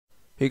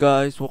Hey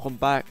guys, welcome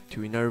back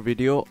to another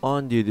video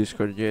on the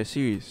Discord.js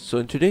series. So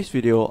in today's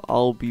video,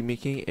 I'll be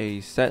making a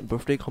set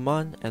birthday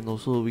command, and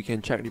also we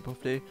can check the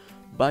birthday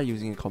by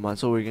using a command.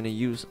 So we're gonna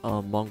use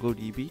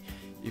Mongodb.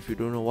 If you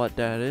don't know what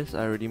that is,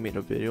 I already made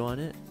a video on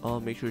it.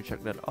 Make sure to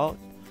check that out.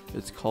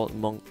 It's called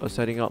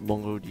setting up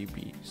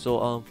Mongodb.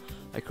 So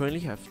I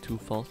currently have two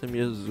files. Let me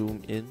just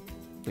zoom in,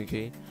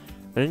 okay?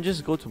 And then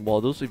just go to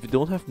models. If you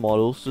don't have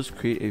models, just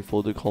create a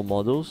folder called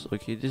models.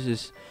 Okay, this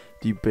is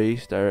the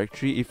base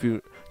directory. If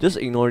you just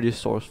ignore this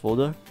source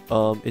folder,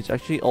 it's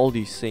actually all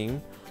the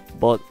same,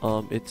 but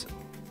it's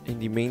in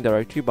the main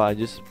directory, but I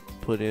just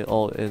put it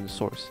all in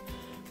source.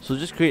 So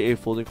just create a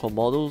folder called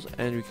models,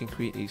 and we can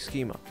create a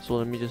schema. So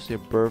let me just say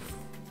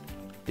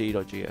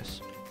birthday.js.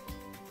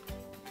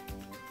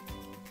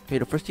 Okay,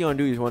 the first thing I want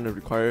to do is want to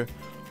require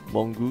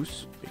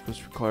mongoose,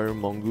 because require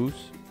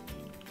mongoose.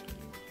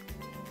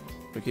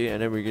 Okay,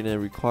 and then we're gonna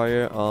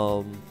require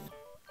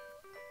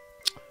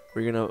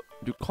we're gonna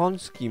do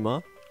const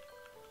schema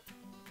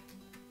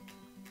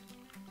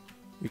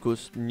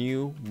equals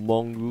new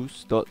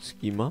mongoose dot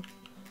schema.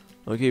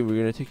 Okay, we're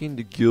gonna take in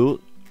the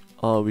guild,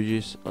 which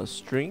is a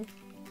string.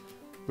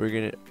 We're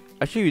gonna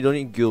actually, we don't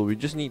need guild, we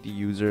just need the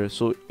user,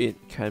 so it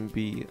can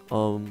be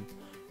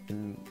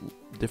in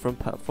different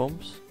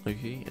platforms.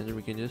 Okay, and then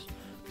we can just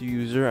do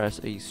user as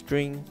a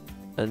string,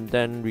 and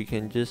then we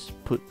can just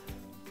put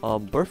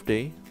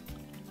birthday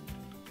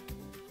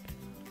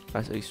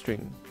as a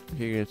string.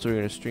 Okay, so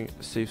we're gonna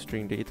save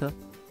string data.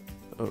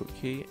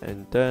 Okay,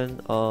 and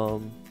then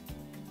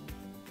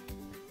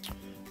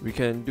we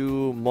can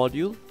do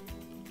module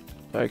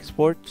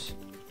exports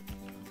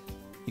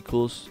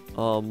equals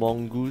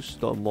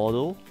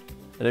mongoose.model,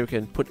 and then we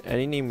can put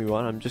any name we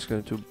want. I'm just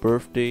going to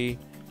birthday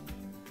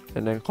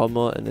and then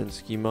comma and then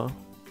schema.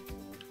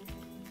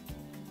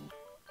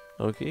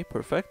 Okay,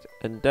 perfect.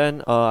 And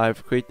then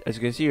I've created, as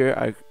you can see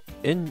here,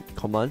 in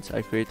commands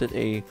I created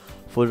a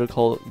folder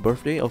called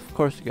birthday. Of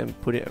course, you can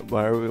put it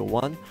wherever you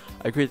want.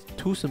 I created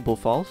two simple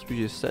files, which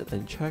is set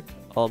and check.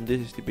 This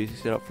is the basic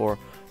setup for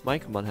my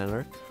command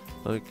handler.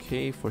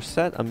 Okay, for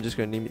set, I'm just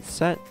gonna name it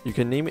set. You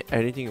can name it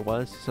anything you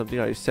want, something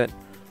like set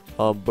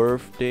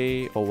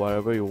birthday or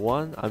whatever you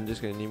want. I'm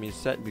just gonna name it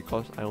set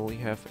because I only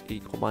have a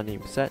command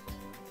name set.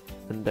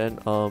 And then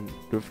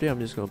birthday, I'm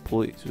just gonna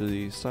pull it to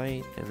the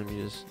side, and let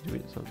me just do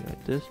it something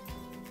like this.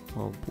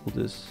 Pull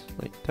this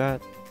like that.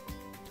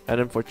 And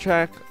then for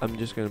check, I'm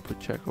just gonna put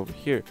check over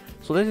here.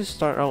 So let's just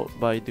start out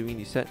by doing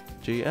the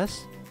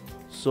set.js.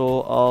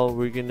 So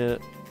we're gonna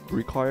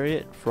require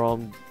it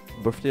from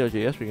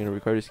birthday.js. We're gonna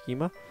require the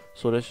schema.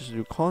 So let's just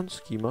do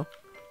const schema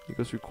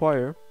equals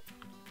require.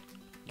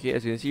 Okay,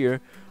 as you can see here,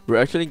 we're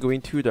actually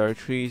going two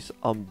directories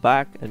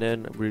back, and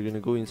then we're gonna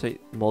go inside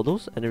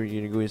models, and then we're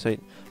gonna go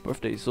inside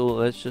birthday. So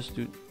let's just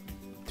do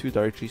two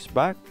directories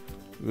back.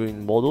 We're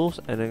going models,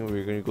 and then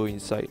we're gonna go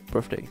inside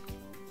birthday.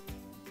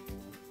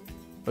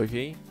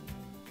 Okay,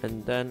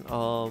 and then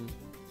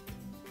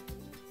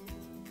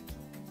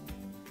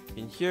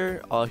in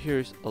here,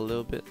 here's a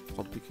little bit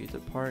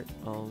complicated part.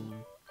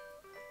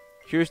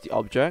 Here's the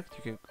object.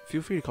 You can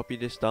feel free to copy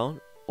this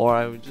down, or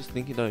I would just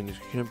link it down in the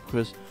description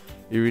because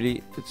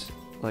it's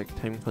like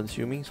time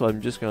consuming. So I'm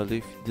just gonna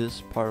leave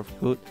this part of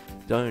code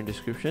down in the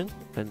description,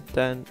 and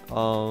then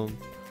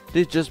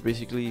this is just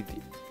basically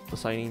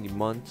assigning the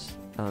months,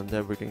 and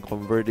then we can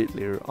convert it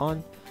later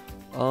on.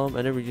 And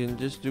then we can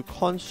just do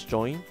const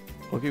join.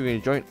 Okay, we're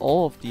gonna join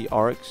all of the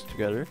arcs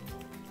together.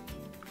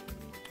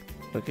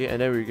 Okay,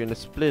 and then we're gonna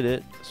split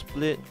it.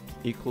 Split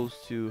equals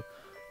to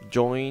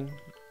join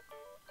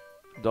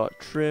dot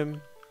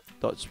trim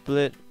dot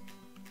split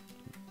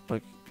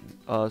like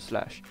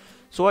slash.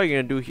 So what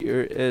you're gonna do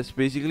here is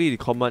basically the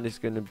command is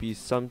gonna be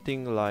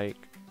something like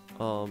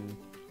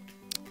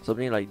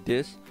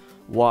this: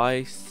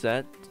 y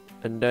set,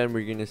 and then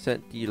we're gonna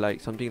set the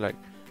something like,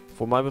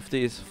 for my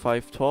birthday is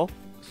 5/12,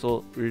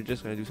 so we're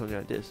just gonna do something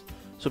like this.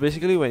 So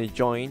basically when you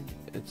join,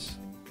 it's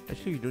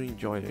actually, you don't need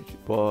join actually,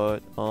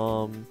 but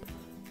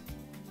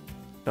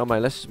now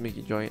let's just make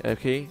it join.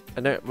 Okay,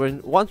 and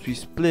then once we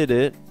split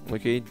it,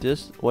 okay,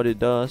 this, what it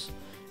does,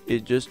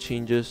 it just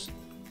changes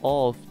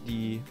all of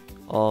the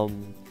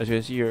as you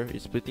can see here,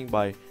 it's splitting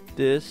by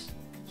this,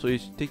 so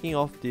it's taking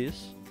off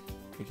this.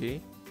 Okay,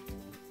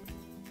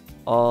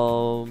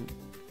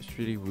 it's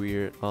really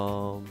weird.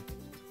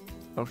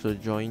 Also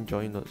join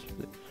not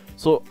split.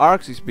 So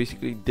arcs is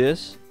basically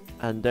this,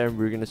 and then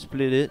we're gonna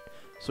split it,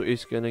 so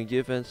it's gonna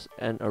give us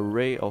an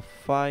array of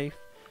 5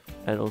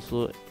 and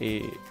also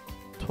a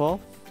 12.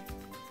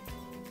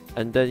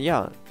 And then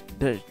yeah,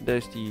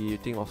 there's the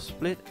thing of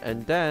split.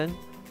 And then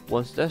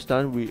once that's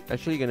done, we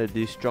actually gonna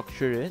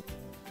destructure it.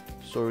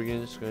 So we're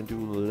just gonna do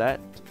let,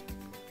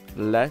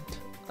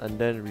 and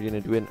then we're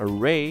gonna do an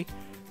array.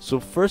 So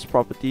first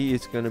property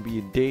is gonna be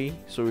a day,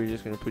 so we're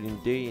just gonna put in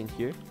day in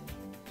here.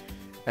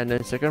 And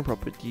then second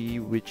property,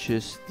 which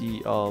is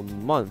the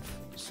month,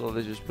 so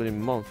let's just put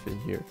in month in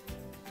here.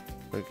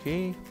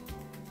 Okay,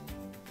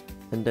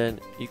 and then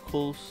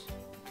equals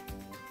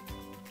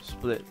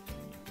split.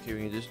 Okay,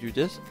 we can just do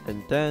this,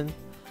 and then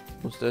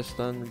Once that's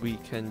done, we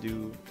can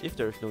do if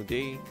there's no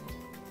day.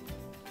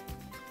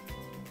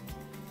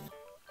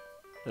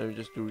 Let me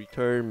just do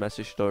return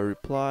message dot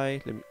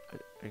reply.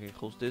 I can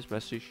close this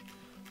message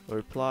dot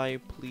reply.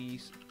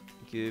 Please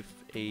give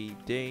a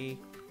day.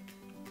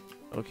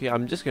 Okay,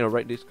 I'm just gonna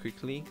write this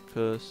quickly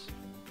because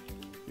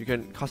you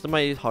can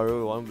customize it however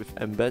you want with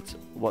embeds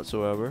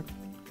whatsoever.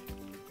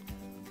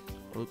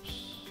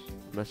 Oops.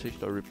 Message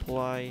dot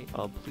reply.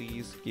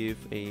 Please give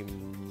a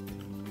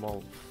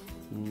month.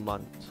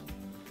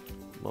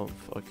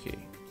 Okay.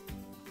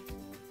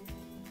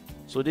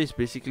 So this is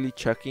basically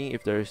checking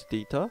if there is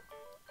data.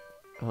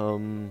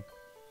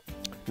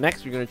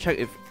 Next we're gonna check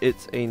if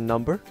it's a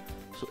number.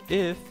 So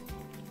if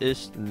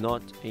it's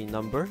not a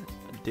number,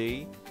 a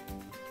day,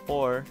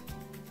 or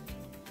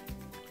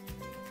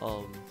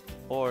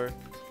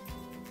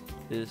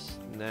is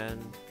nan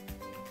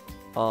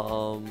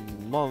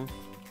month,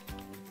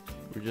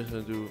 we're just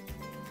gonna do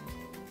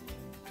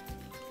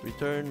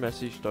return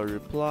message dot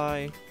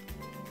reply.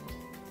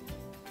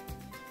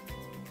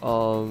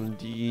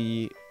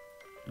 The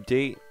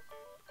date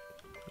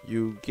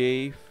you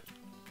gave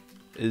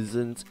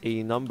isn't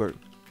a number.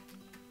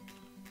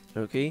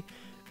 Okay,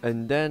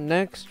 and then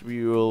next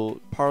we will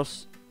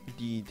parse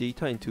the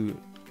data into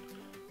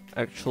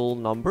actual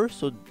numbers.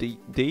 So the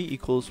day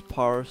equals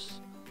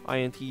parse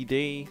int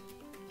day,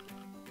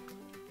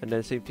 and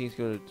then same thing is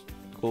going to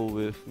go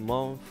with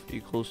month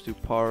equals to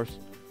parse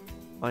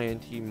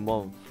int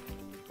month.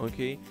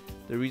 Okay,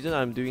 the reason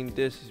I'm doing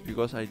this is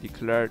because I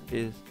declared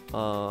it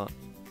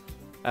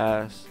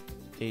as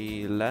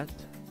a let.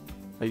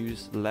 I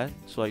use let,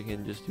 so I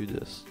can just do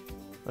this.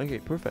 Okay,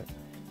 perfect.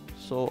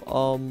 So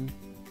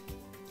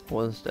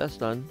once that's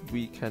done,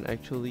 we can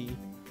actually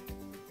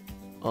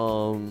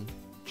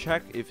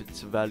check if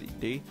it's a valid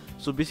day.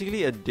 So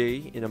basically a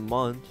day in a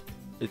month,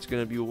 it's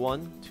gonna be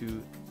 1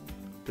 to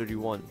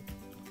 31,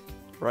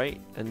 right?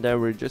 And then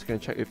we're just gonna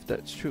check if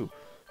that's true.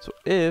 So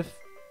if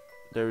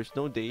there is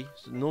no day,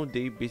 so no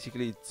day,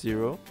 basically it's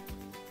 0.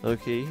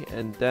 Okay,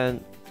 and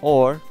then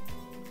or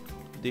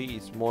day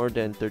is more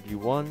than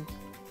 31,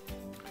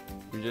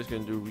 we're just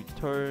gonna do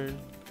return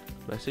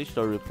message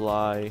dot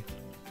reply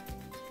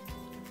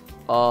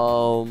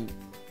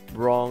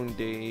wrong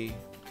day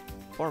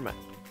format.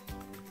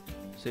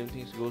 Same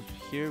thing goes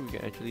here. We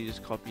can actually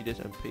just copy this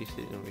and paste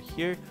it over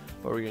here,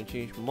 or we're gonna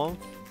change month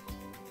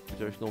if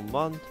there's no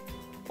month,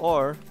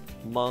 or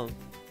month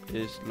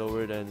is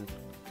lower than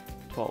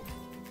 12,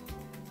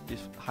 is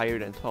higher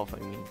than 12 I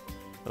mean.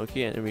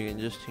 Okay, and then we can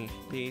just change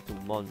day to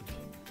month.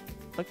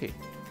 Okay,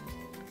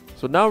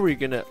 so now we're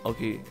gonna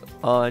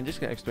I'm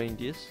just gonna explain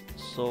this.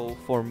 So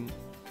for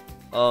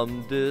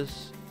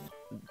this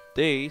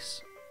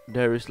days,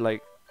 there is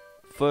like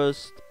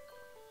first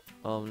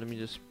let me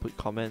just put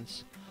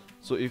comments.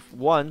 So if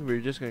 1, we're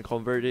just gonna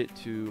convert it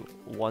to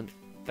 1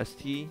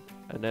 st,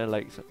 and then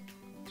like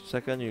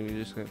second, you're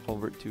just gonna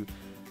convert to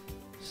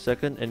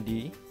second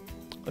nd.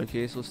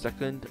 Okay, so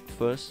second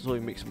first, so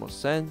it makes more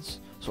sense.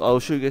 So I'll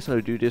show you guys how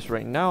to do this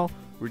right now.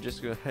 We're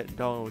just gonna head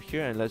down over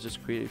here and let's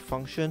just create a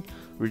function.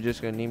 We're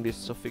just gonna name this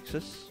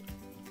suffixes.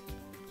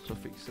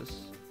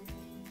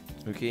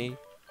 Okay,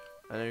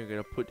 and then you're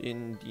gonna put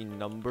in the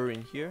number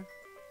in here.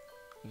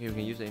 Okay, we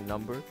can use a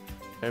number,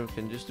 and we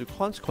can just do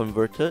const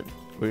converted.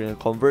 We're gonna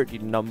convert the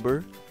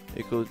number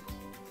equal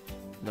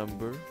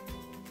number.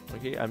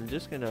 Okay, I'm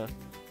just gonna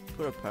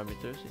put our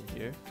parameters in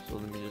here. So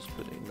let me just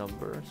put a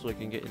number so I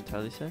can get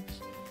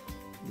IntelliSense.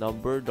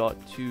 Number dot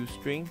to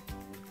string.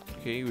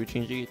 Okay, we're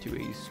changing it to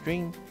a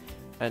string,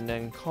 and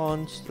then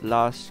const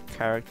last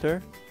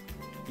character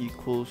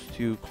equals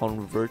to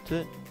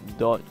converted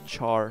dot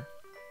char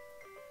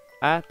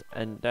at,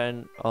 and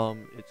then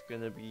it's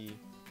gonna be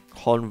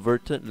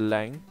converted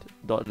length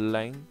dot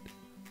length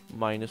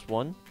minus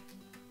 1.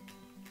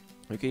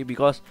 Okay,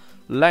 because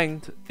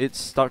length, it's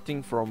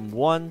starting from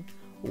 1,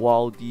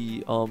 while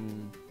the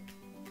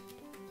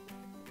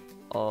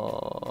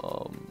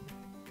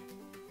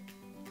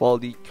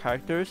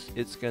characters,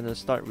 it's gonna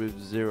start with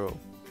 0.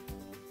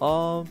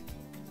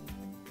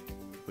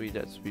 Wait,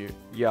 that's weird.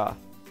 Yeah,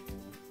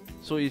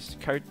 so it's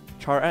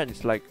char at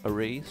is like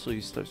array, so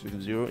it starts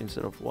with 0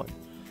 instead of 1.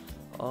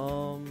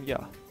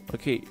 Yeah,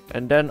 okay,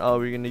 and then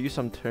we're gonna use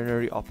some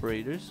ternary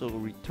operators. So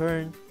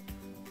return,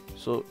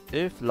 so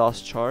if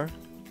last char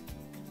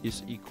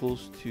is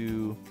equals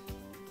to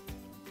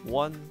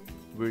 1,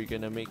 we're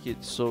gonna make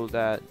it so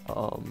that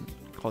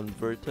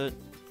converted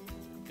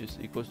is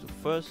equals to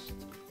first,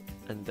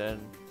 and then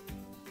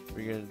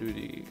we're gonna do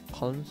the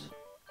const,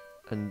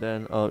 and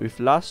then if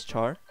last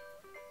char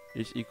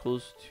is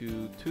equals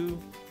to 2,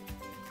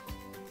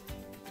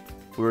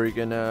 we're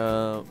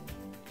gonna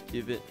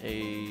give it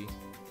a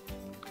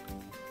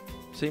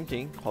same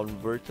thing,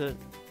 converted,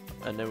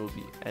 and then will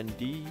be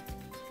nd,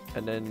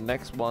 and then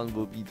next one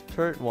will be the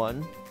third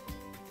one.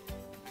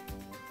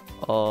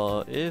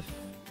 If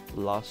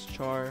last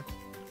char,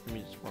 let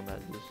me just format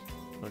this.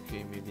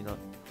 Okay, maybe not.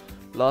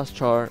 Last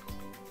char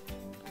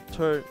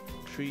third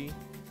 3,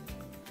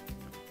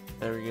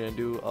 and we're gonna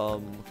do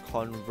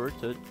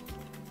converted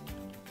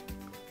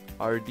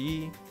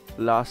rd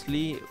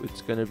lastly,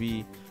 it's gonna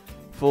be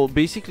for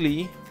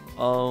basically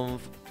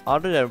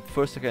other than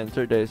first, second, and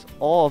third, there's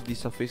all of these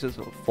suffixes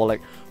for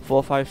like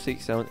 4, 5,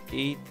 6, 7,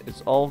 8.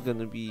 It's all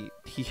gonna be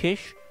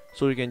th.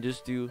 So we can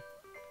just do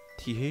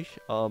th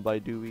by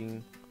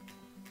doing.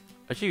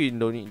 Actually, we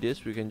don't need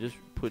this. We can just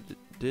put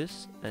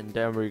this, and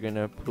then we're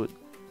gonna put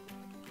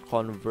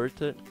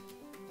converted,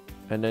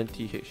 and then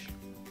th. Okay,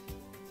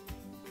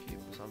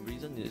 for some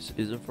reason this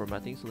isn't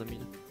formatting, so let me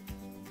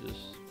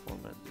just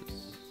format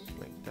this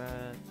like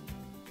that.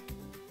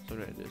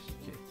 Something like this.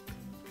 Okay.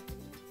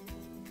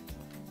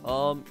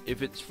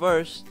 If it's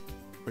first,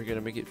 we're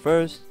gonna make it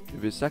first.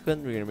 If it's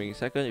second, we're gonna make it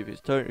second. If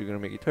it's third, we're gonna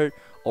make it third.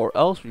 Or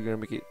else we're gonna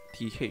make it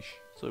th.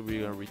 So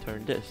we're gonna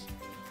return this.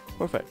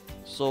 Perfect.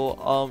 So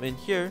in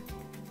here,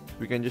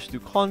 we can just do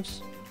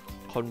const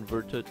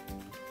converted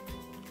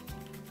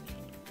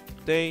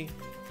day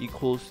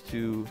equals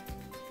to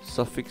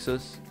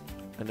suffixes,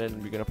 and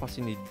then we're gonna pass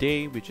in the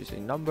day, which is a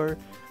number,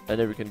 and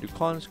then we can do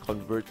const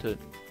converted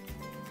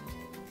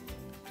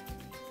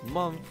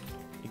month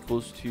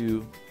equals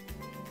to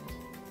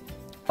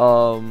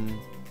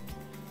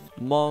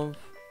month,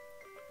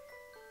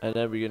 and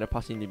then we're gonna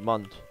pass in the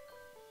month.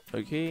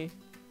 Okay,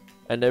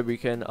 and then we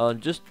can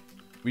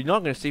we're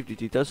not gonna save the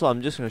data, so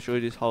I'm just gonna show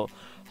you this how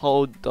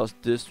does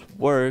this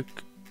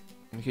work.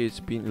 Okay, it's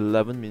been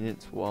 11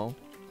 minutes. Wow.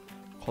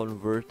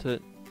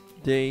 Converted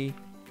day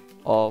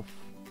of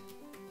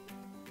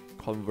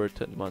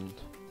converted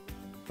month.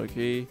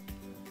 Okay,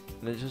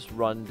 let's just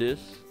run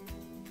this.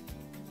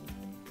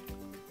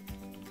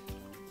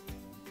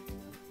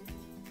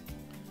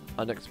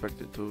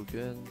 Unexpected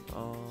token.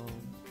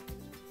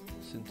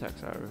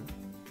 Syntax error.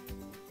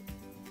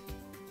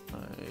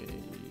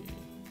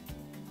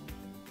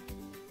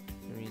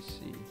 Let me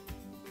see.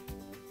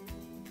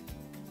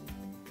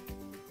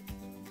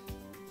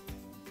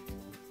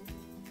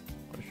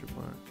 Question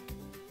mark.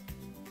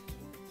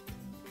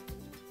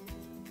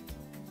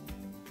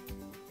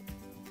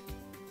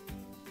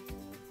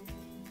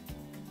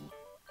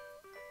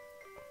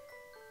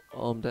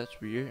 That's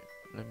weird.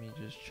 Let me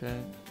just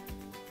check.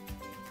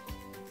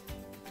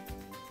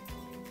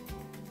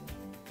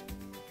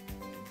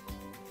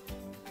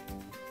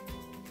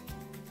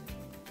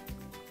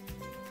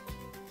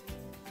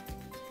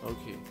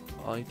 Okay,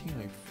 I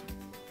think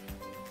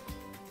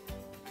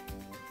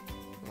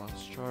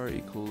last char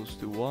equals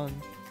to 1.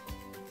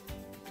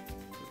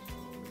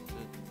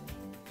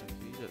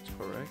 Okay, that's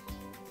correct.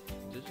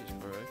 This is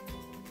correct.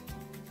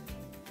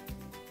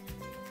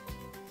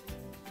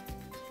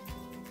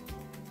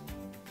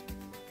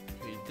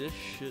 Okay, this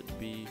should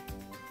be.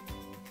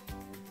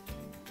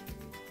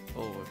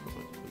 Oh, I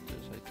forgot to put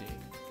this. I think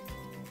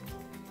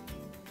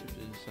this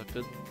is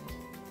second,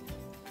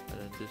 and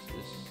then this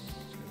is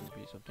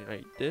something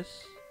like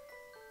this,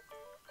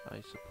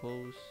 I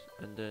suppose,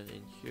 and then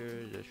in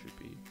here there should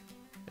be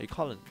a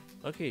colon.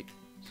 Okay,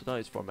 so now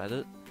it's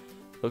formatted.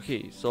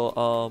 Okay, so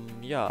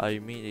yeah, I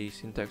made a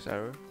syntax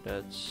error.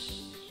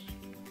 That's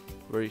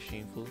very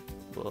shameful,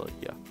 but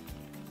yeah.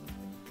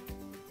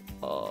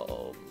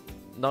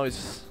 Now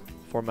it's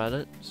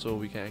formatted, so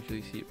we can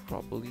actually see it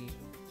properly.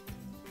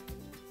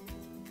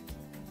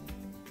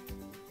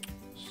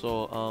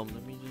 So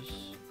let me just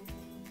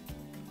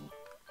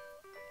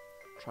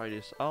try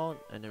this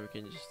out, and then we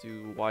can just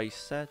do y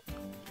set,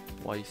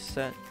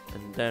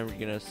 and then we're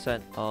gonna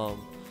set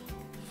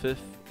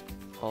 5th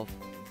of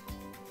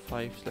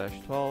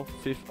 5/12,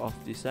 5th of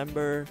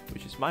December,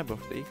 which is my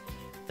birthday,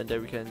 and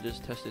then we can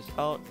just test this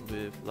out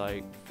with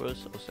like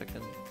 1st or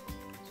 2nd.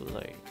 So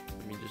like,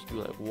 let me just do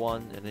like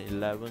 1 and then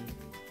 11.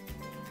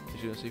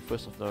 It's gonna say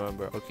 1st of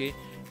November. Okay,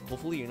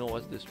 hopefully you know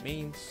what this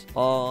means.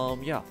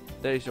 Yeah,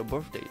 that is your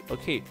birthday.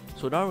 Okay,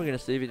 so now we're gonna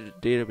save it to the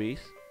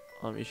database.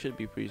 It should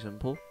be pretty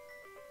simple.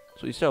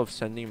 So instead of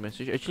sending a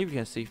message, actually we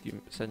can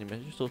send a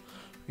message. So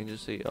we can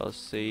just say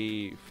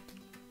saved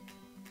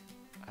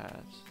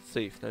as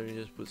saved. Let me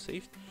just put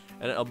saved,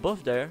 and then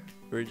above there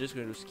we're just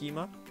going to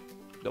schema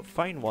the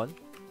find one.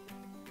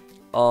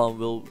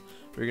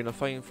 We're gonna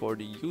find for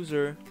the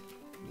user,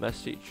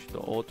 message, the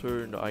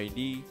author, the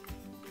ID,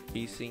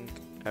 async,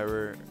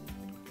 error,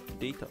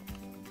 data.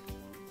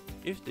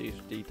 If there is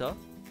data,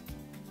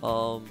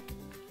 and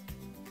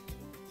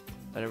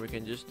then we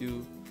can just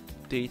do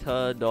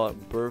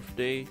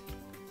data.birthday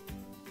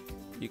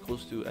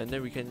equals to, and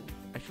then we can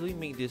actually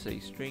make this a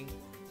string.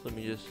 So let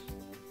me just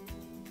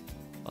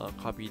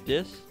copy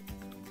this,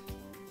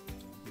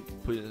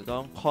 put it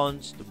down,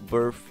 const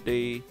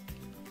birthday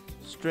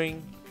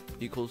string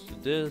equals to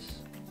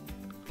this,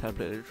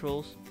 template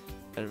literals,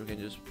 and we can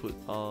just put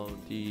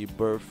the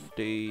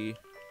birthday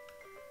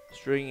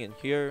string in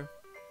here.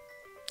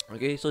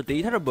 Okay, so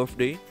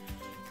data.birthday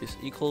is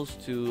equals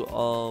to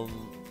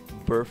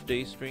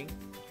birthday string,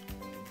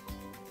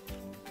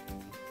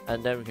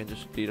 and then we can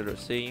just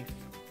data.save,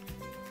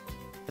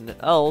 and then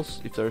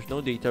else if there's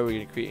no data, we're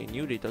going to create a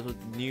new data. So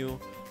new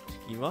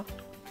schema.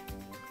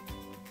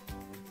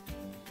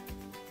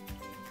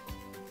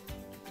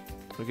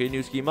 Okay,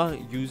 new schema,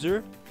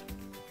 user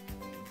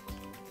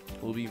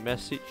will be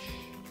message,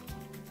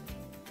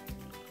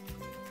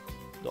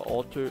 the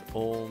author,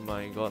 oh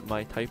my god,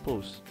 my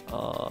typos,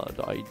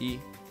 the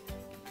ID.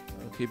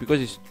 Okay, because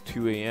it's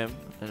 2 a.m.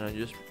 and I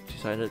just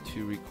decided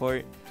to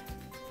record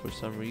for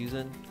some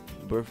reason,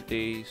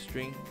 birthday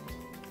string.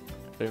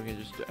 Then we can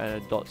just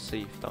add a dot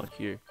save down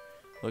here.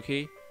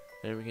 Okay,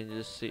 then we can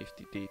just save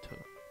the data.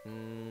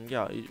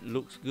 Yeah, it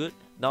looks good.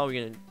 Now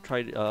we're gonna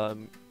try now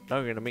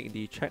we're gonna make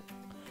the check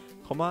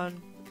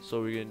command.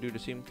 So we're gonna do the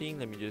same thing.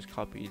 Let me just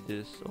copy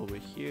this over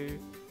here,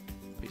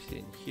 paste it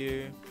in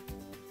here.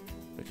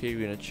 Okay,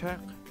 we're gonna check,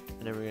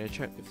 and then we're gonna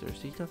check if there's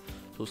data.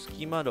 So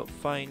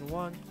schema.find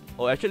one.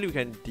 Oh, actually we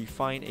can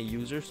define a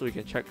user, so we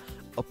can check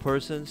a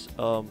person's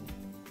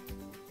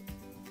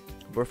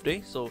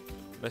birthday. So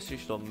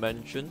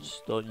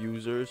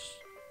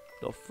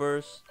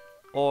message.mentions.users.first,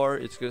 or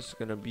it's just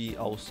gonna be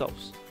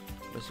ourselves.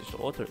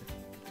 Message.author.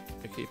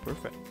 Okay,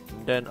 perfect.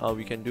 And then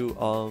we can do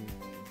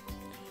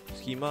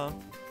schema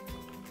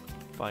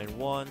find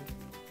one.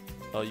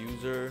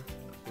 User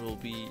will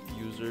be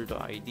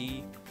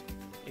user.id,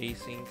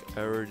 async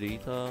error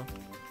data,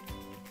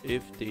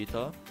 if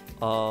data.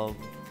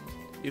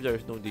 If there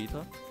is no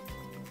data,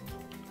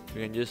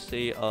 we can just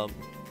say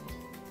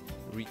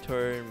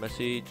return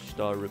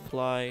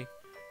message.reply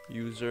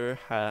user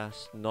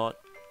has not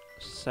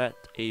set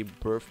a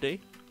birthday.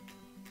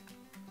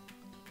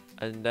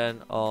 And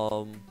then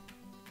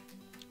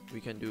we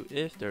can do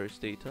if there is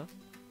data.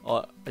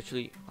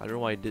 Actually, I don't know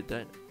why I did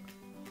that.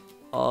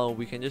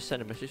 We can just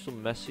send a message to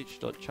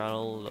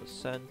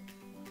message.channel.send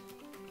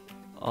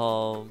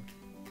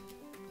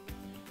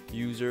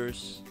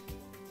users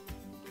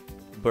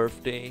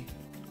birthday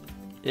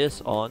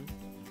is on,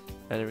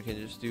 and then we can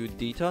just do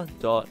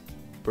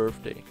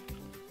data.birthday.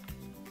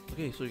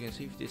 Okay, so you can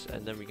save this,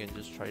 and then we can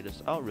just try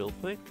this out real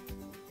quick.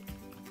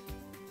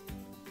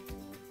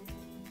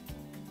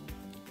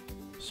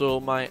 So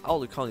my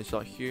alt account is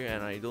not here,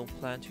 and I don't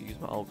plan to use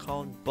my alt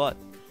account, but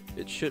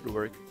it should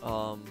work.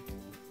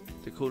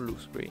 The code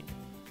looks great.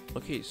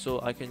 Okay,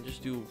 so I can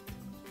just do.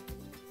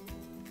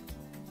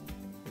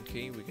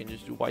 Okay, we can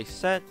just do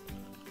yset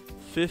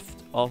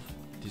 5th of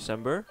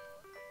December.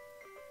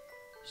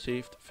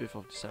 Saved 5th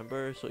of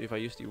December. So if I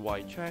use the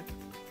y check,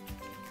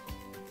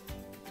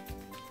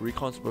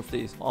 Recon's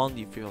birthday is on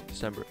the 5th of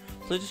December.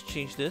 So let's just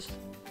change this.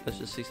 Let's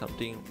just say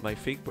something, my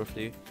fake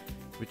birthday,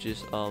 which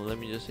is let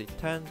me just say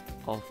 10th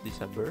of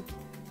December.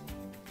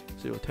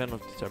 So 10th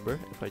of December.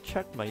 If I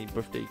check my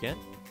birthday again,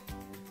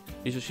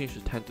 it should change to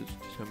 10th of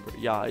December.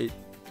 Yeah, it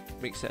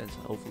makes sense,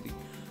 hopefully.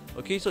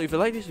 Okay, so if you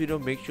like this video,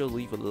 make sure to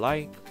leave a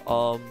like.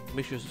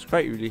 Make sure to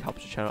subscribe, it really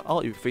helps the channel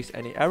out. If you face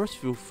any errors,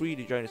 feel free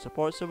to join the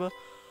support server.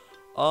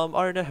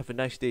 Other than that, have a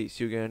nice day.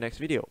 See you again in the next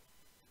video.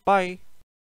 Bye.